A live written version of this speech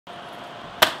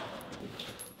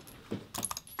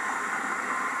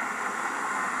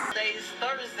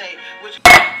say, which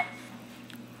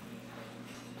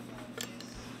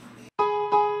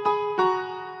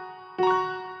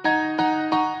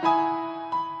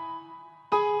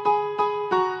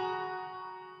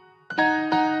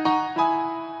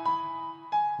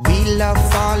we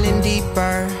love falling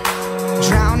deeper,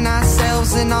 drown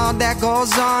ourselves in all that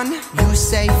goes on. You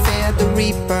say fear the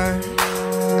reaper,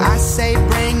 I say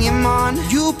bring him on.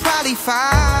 You probably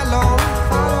follow,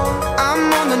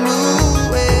 I'm on the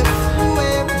new wave.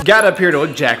 Got up here to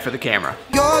look jack for the camera.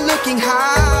 You're looking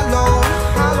hollow,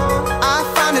 I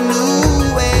found a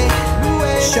new way.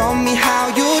 Show me how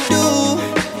you do,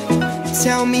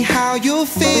 tell me how you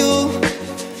feel.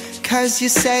 Cause you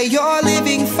say you're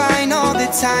living fine all the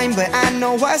time, but I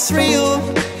know what's real,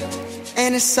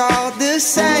 and it's all the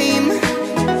same.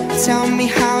 Tell me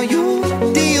how you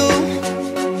deal,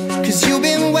 cause you've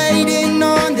been waiting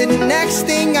on the next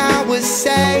thing I would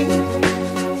say.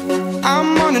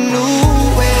 I'm on a new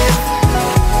wave,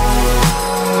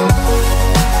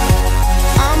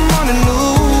 I'm on a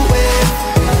new wave,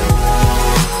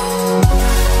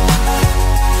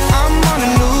 I'm on a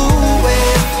new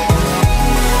wave,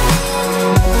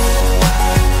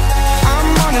 I'm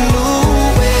on a new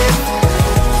wave.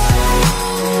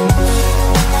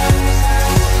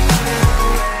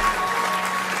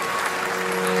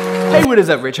 Hey, what is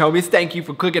up, rich homies? Thank you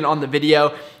for clicking on the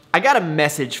video. I got a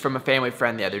message from a family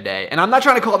friend the other day, and I'm not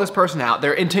trying to call this person out.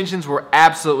 Their intentions were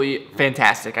absolutely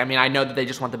fantastic. I mean, I know that they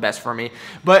just want the best for me,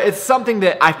 but it's something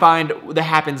that I find that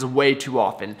happens way too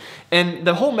often. And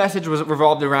the whole message was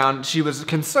revolved around, she was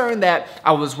concerned that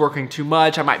I was working too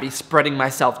much, I might be spreading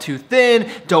myself too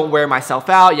thin, don't wear myself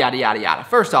out, yada, yada, yada.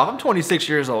 First off, I'm 26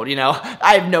 years old, you know?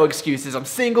 I have no excuses. I'm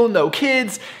single, no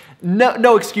kids,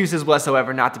 no excuses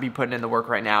whatsoever not to be putting in the work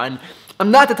right now. And I'm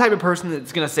not the type of person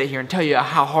that's gonna sit here and tell you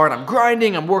how hard I'm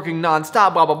grinding, I'm working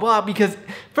nonstop, blah, blah, blah, because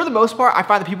for the most part, I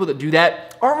find the people that do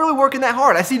that aren't really working that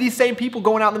hard. I see these same people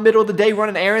going out in the middle of the day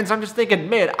running errands. I'm just thinking,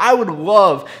 man, I would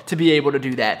love to be able to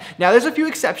do that. Now, there's a few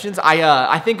exceptions.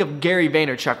 I think of Gary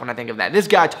Vaynerchuk when I think of that. This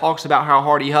guy talks about how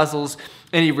hard he hustles,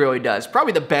 and he really does.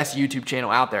 Probably the best YouTube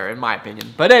channel out there, in my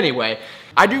opinion. But anyway,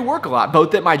 I do work a lot,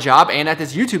 both at my job and at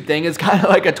this YouTube thing. It's kind of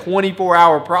like a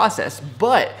 24-hour process,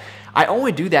 but I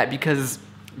only do that because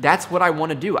that's what I want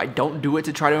to do. I don't do it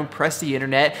to try to impress the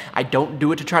internet. I don't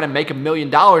do it to try to make $1 million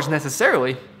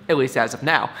necessarily, at least as of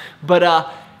now. But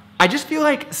I just feel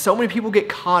like so many people get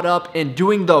caught up in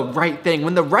doing the right thing,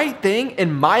 when the right thing,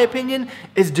 in my opinion,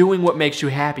 is doing what makes you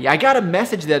happy. I got a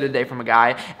message the other day from a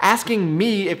guy asking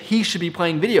me if he should be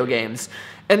playing video games.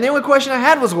 And the only question I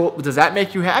had was, well, does that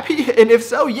make you happy? And if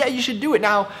so, yeah, you should do it.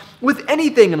 Now, with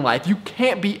anything in life, you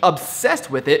can't be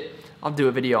obsessed with it. I'll do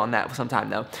a video on that sometime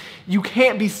though. You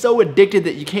can't be so addicted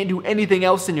that you can't do anything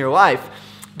else in your life.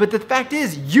 But the fact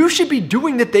is, you should be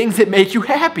doing the things that make you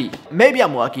happy. Maybe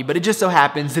I'm lucky, but it just so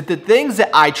happens that the things that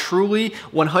I truly,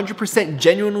 100%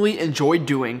 genuinely enjoy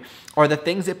doing are the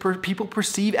things that people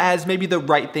perceive as maybe the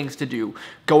right things to do.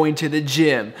 Going to the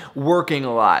gym, working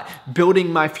a lot,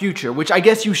 building my future, which I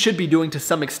guess you should be doing to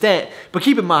some extent. But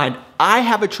keep in mind, I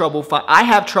have trouble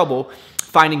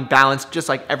finding balance just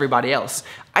like everybody else.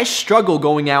 I struggle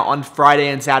going out on Friday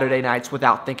and Saturday nights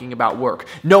without thinking about work,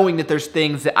 knowing that there's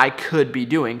things that I could be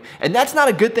doing, and that's not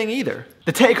a good thing either.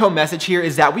 The take-home message here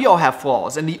is that we all have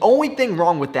flaws, and the only thing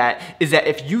wrong with that is that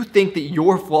if you think that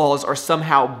your flaws are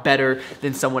somehow better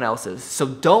than someone else's. So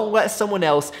don't let someone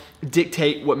else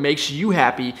dictate what makes you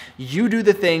happy. You do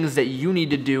the things that you need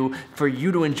to do for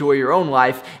you to enjoy your own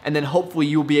life, and then hopefully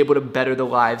you'll be able to better the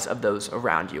lives of those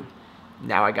around you.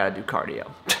 Now I gotta do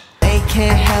cardio. They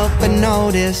can't help but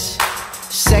notice,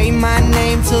 say my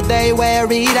name till they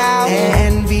wear it out.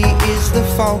 Envy is the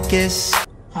focus.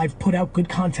 I've put out good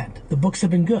content. The books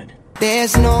have been good.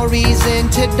 There's no reason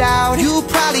to doubt. You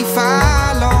probably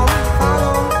follow.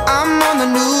 I'm on the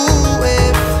new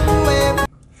wave.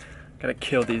 Gotta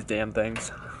kill these damn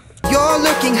things. You're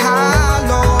looking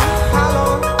hollow.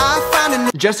 I found a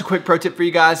new. Just a quick pro tip for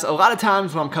you guys. A lot of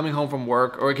times when I'm coming home from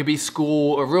work, or it could be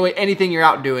school, or really anything you're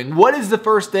out doing, what is the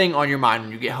first thing on your mind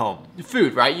when you get home?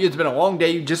 Food, right? It's been a long day,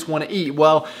 you just want to eat.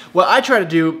 Well, what I try to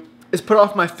do is put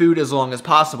off my food as long as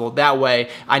possible. That way,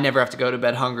 I never have to go to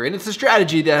bed hungry. And it's a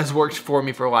strategy that has worked for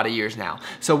me for a lot of years now.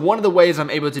 So one of the ways I'm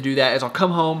able to do that is I'll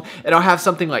come home and I'll have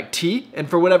something like tea, and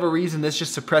for whatever reason, this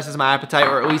just suppresses my appetite,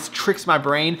 or at least tricks my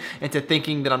brain into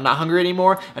thinking that I'm not hungry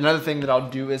anymore. Another thing that I'll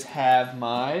do is have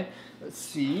my, let's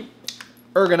see,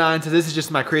 Ergonon. So this is just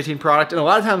my creatine product, and a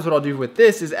lot of times what I'll do with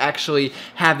this is actually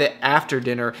have it after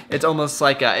dinner. It's almost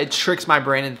like it tricks my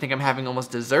brain and think I'm having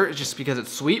almost dessert just because it's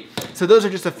sweet. So those are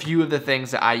just a few of the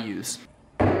things that I use.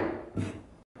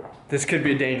 This could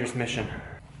be a dangerous mission.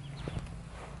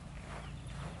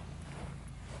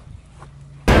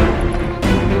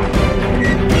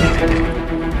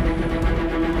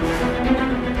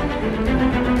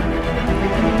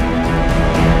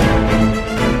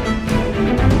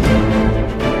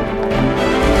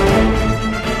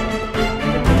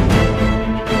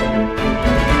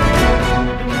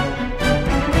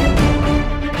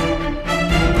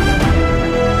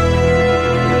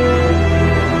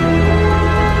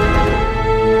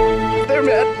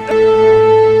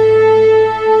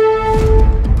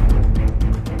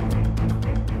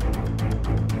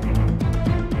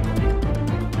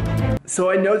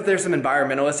 there's some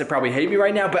environmentalists that probably hate me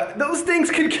right now, but those things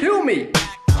could kill me.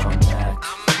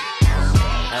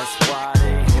 That's why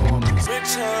they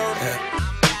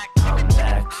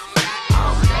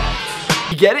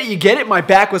You get it? You get it? My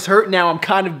back was hurt. Now I'm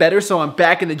kind of better, so I'm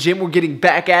back in the gym. We're getting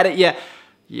back at it. Yeah.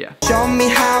 Show me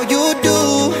how you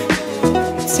do.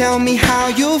 Tell me how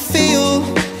you feel.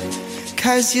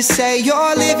 Cause you say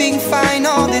you're living fine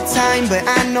all the time, but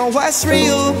I know what's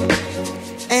real,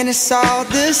 and it's all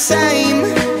the same.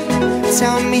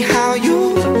 Tell me how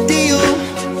you deal.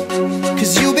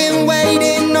 Cause you've been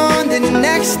waiting on the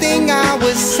next thing I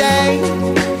would say.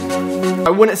 I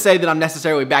wouldn't say that I'm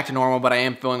necessarily back to normal, but I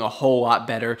am feeling a whole lot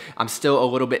better. I'm still a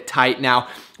little bit tight. Now,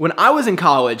 when I was in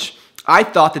college, I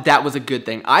thought that that was a good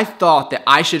thing. I thought that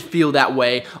I should feel that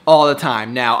way all the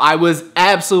time. Now, I was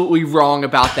absolutely wrong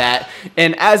about that.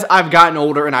 And as I've gotten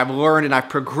older and I've learned and I've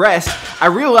progressed, I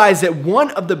realized that one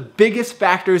of the biggest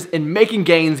factors in making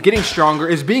gains, getting stronger,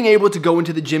 is being able to go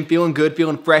into the gym feeling good,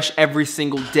 feeling fresh every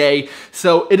single day.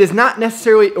 So it is not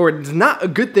necessarily, or it is not a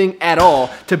good thing at all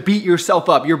to beat yourself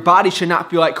up. Your body should not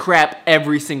feel like crap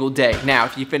every single day. Now,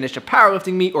 if you finish a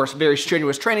powerlifting meet or a very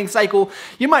strenuous training cycle,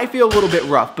 you might feel a little bit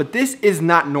rough, but this is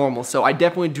not normal, so I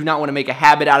definitely do not want to make a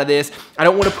habit out of this. I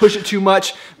don't want to push it too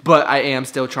much, but I am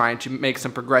still trying to make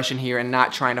some progression here and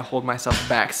not trying to hold myself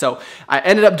back. So I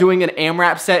ended up doing an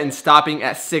AMRAP set and stopping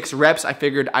at 6 reps. I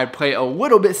figured I'd play a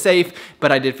little bit safe,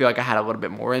 but I did feel like I had a little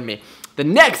bit more in me. The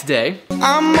next day,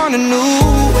 I'm on a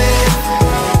new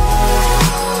wave.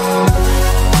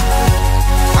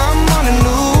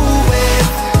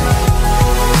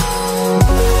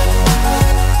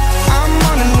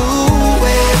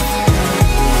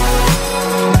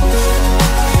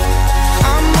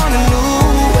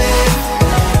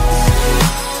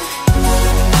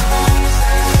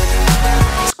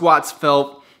 squats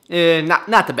felt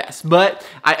not the best, but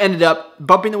I ended up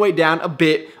bumping the weight down a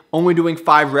bit, only doing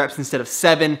 5 reps instead of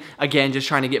 7. Again, just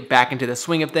trying to get back into the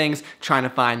swing of things, trying to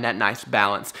find that nice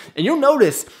balance. And you'll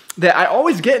notice that I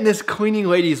always get in this cleaning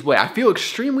lady's way. I feel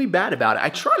extremely bad about it. I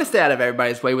try to stay out of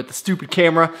everybody's way with the stupid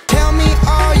camera. Tell me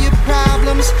all your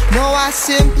problems, no, I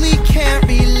simply can't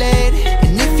relate.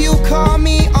 And if you call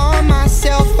me on my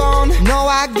cell phone, no,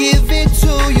 I give it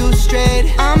to you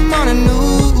straight. I'm on a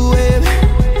new wave.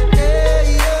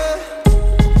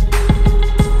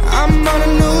 I'm on a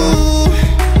new.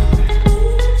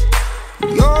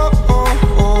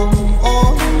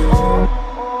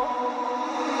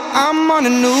 I'm on a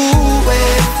new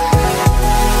wave.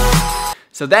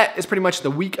 So that is pretty much the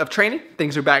week of training.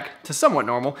 Things are back to somewhat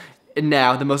normal. And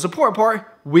now, the most important part,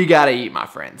 we gotta eat, my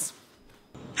friends.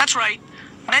 That's right.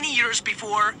 Many years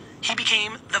before he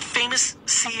became the famous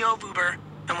CEO of Uber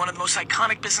and one of the most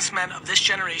iconic businessmen of this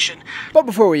generation. But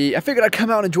before we eat, I figured I'd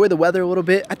come out and enjoy the weather a little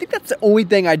bit. I think that's the only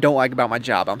thing I don't like about my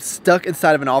job. I'm stuck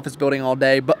inside of an office building all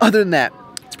day, but other than that,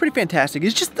 it's pretty fantastic.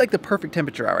 It's just like the perfect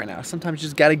temperature out right now. Sometimes you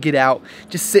just gotta get out,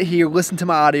 just sit here, listen to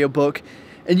my audiobook.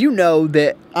 And you know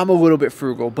that I'm a little bit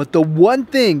frugal, but the one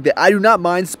thing that I do not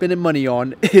mind spending money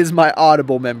on is my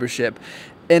Audible membership.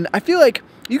 And I feel like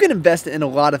you can invest in a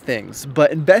lot of things,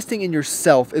 but investing in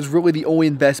yourself is really the only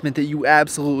investment that you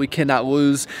absolutely cannot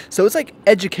lose. So it's like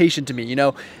education to me, you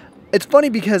know? It's funny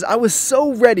because I was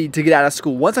so ready to get out of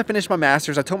school. Once I finished my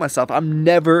master's, I told myself I'm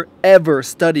never, ever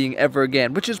studying ever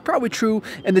again, which is probably true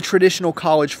in the traditional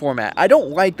college format. I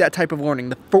don't like that type of learning,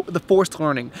 the forced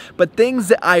learning, but things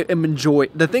that I enjoy,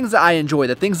 the things that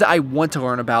I want to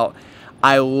learn about,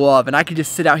 I love. And I could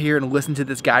just sit out here and listen to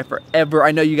this guy forever.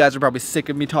 I know you guys are probably sick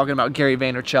of me talking about Gary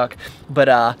Vaynerchuk, but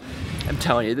I'm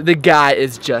telling you, the guy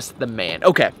is just the man.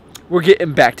 Okay, we're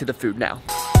getting back to the food now.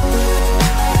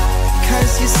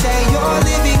 Cause you say you're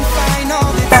living fine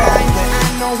all the time, but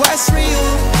I know what's real.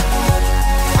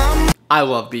 I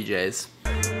love BJ's.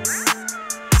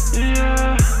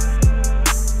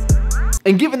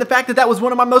 And given the fact that that was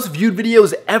one of my most viewed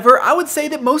videos ever, I would say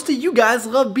that most of you guys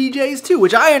love BJ's too,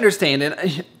 which I understand, and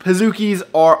Pizookies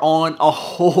are on a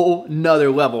whole nother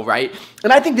level, right?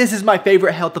 And I think this is my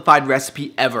favorite healthified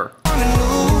recipe ever.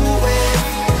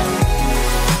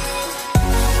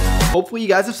 Hopefully you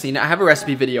guys have seen it. I have a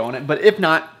recipe video on it, but if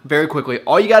not, very quickly,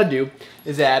 all you gotta do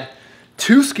is add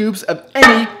 2 scoops of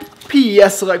any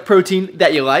PES Select protein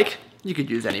that you like. You could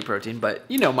use any protein, but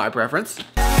you know my preference.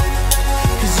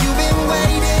 'Cause you've been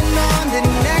waiting on the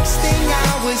next thing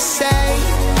I would say.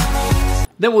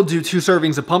 Then we'll do 2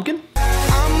 servings of pumpkin.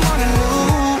 I'm on a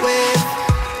new wave.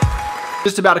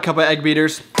 Just about a couple of egg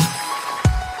beaters.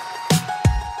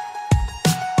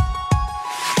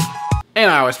 And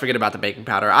I always forget about the baking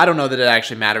powder. I don't know that it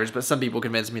actually matters, but some people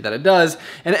convince me that it does.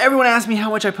 And everyone asks me how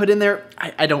much I put in there.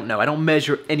 I don't know. I don't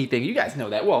measure anything. You guys know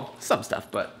that. Well, some stuff,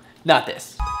 but not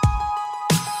this.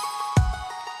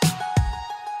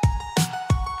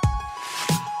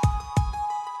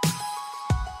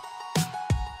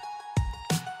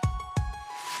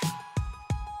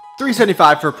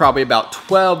 375 for probably about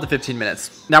 12 to 15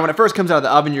 minutes. Now, when it first comes out of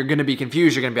the oven, you're gonna be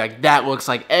confused. You're gonna be like, that looks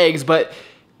like eggs, but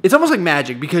it's almost like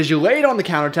magic because you lay it on the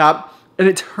countertop and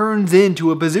it turns into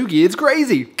a Pizookie. It's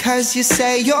crazy. Cause you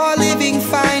say you're living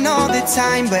fine all the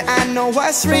time, but I know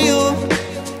what's real,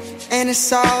 and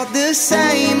it's all the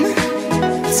same.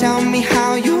 Tell me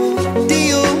how you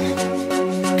deal,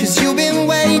 cause you've been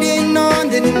waiting on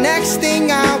the next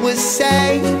thing I would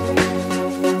say.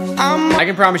 I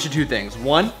can promise you two things.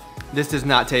 One, this does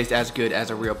not taste as good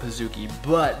as a real Pizookie,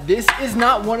 but this is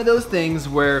not one of those things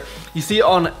where you see it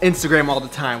on Instagram all the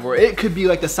time, where it could be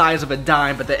like the size of a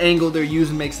dime, but the angle they're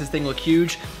using makes this thing look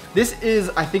huge. This is,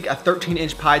 I think, a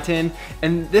 13-inch pie tin,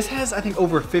 and this has, I think,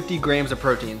 over 50 grams of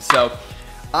protein. So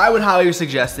I would highly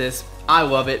suggest this. I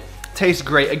love it. Tastes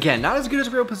great. Again, not as good as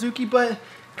a real Pizookie, but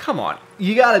come on.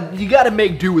 You gotta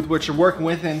make do with what you're working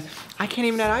with, and I can't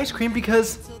even add ice cream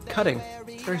because cutting.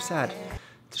 It's very sad.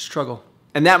 It's a struggle.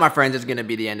 And that, my friends, is gonna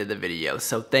be the end of the video.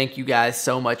 So thank you guys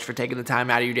so much for taking the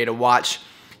time out of your day to watch.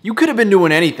 You could have been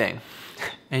doing anything,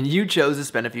 and you chose to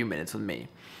spend a few minutes with me.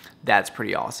 That's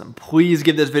pretty awesome. Please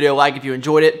give this video a like if you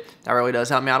enjoyed it. That really does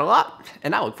help me out a lot,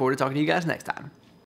 and I look forward to talking to you guys next time.